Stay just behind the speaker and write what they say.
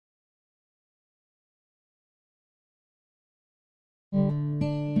Hi,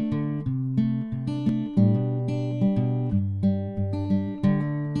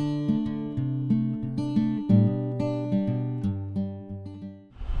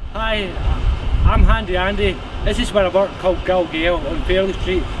 I'm Handy Andy. This is where I work, called Galgael on Fairley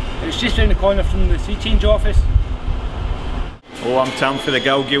Street. It's just round the corner from the sea change office. Oh, I'm Tim for the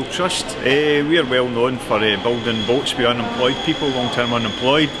Galgael Trust. We are well known for building boats with unemployed people, long-term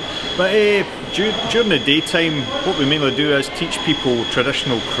unemployed. But during the daytime, what we mainly do is teach people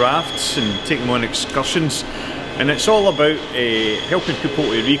traditional crafts and take them on excursions. And it's all about helping people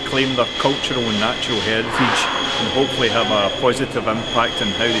to reclaim their cultural and natural heritage and hopefully have a positive impact on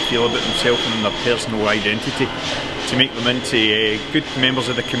how they feel about themselves and their personal identity to make them into good members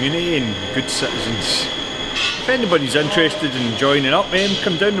of the community and good citizens. If anybody's interested in joining up,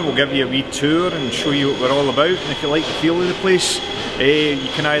 come down and we'll give you a wee tour and show you what we're all about. And if you like the feel of the place, you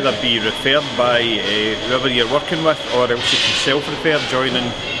can either be referred by whoever you're working with, or else you can self-refer, join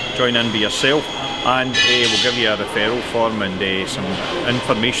in by yourself. And we'll give you a referral form and some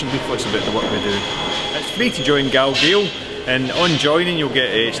information leaflets about the work we do. It's free to join Galgael, and on joining you'll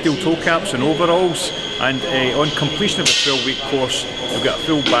get steel toe caps and overalls, and on completion of a 12-week course you'll get a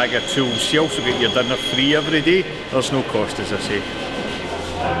full bag of tools. You also get your dinner free every day. There's no cost, as I say.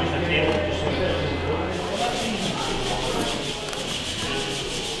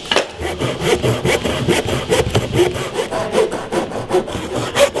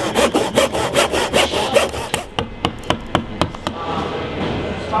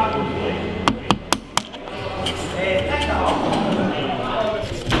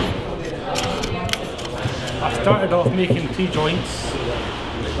 I started off making 3 joints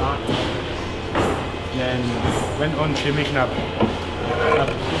like that, and then went on to making a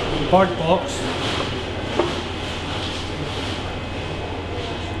bird box,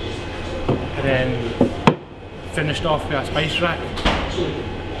 and then finished off with a spice rack.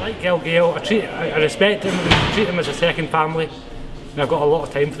 Like Galgael, I respect them and treat them as a second family, and I've got a lot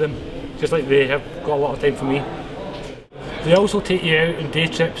of time for them, just like they have got a lot of time for me. They also take you out on day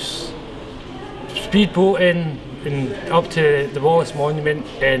trips, speedboating and up to the Wallace Monument,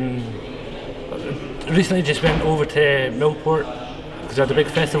 and recently just went over to Millport because I had a big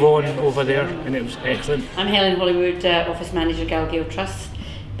festival on over there and it was excellent. I'm Helen Hollywood, Office Manager Galgael Trust,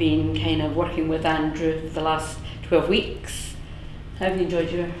 been kind of working with Andrew for the last 12 weeks. How have you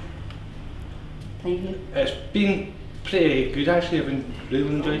enjoyed your time here? It's been pretty good actually, I've really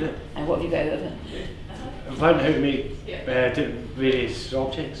enjoyed it. And what have you got out of it? I've learned how to make various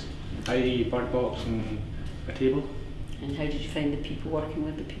objects, i.e. bird box and a table. And how did you find the people working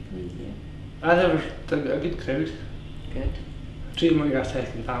with the people in here? They were a good crowd. Good. I treat them like a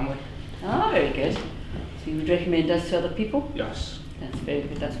second family. Ah, very good. So you would recommend us to other people? Yes. That's very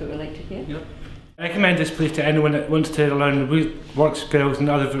good, that's what we like to hear. Yep. I recommend this place to anyone that wants to learn woodwork skills and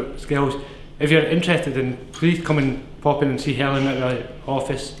other skills. If you're interested, then please come and pop in and see Helen at the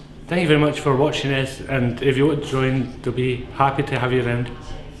office. Thank you very much for watching this, and if you want to join, they'll be happy to have you around.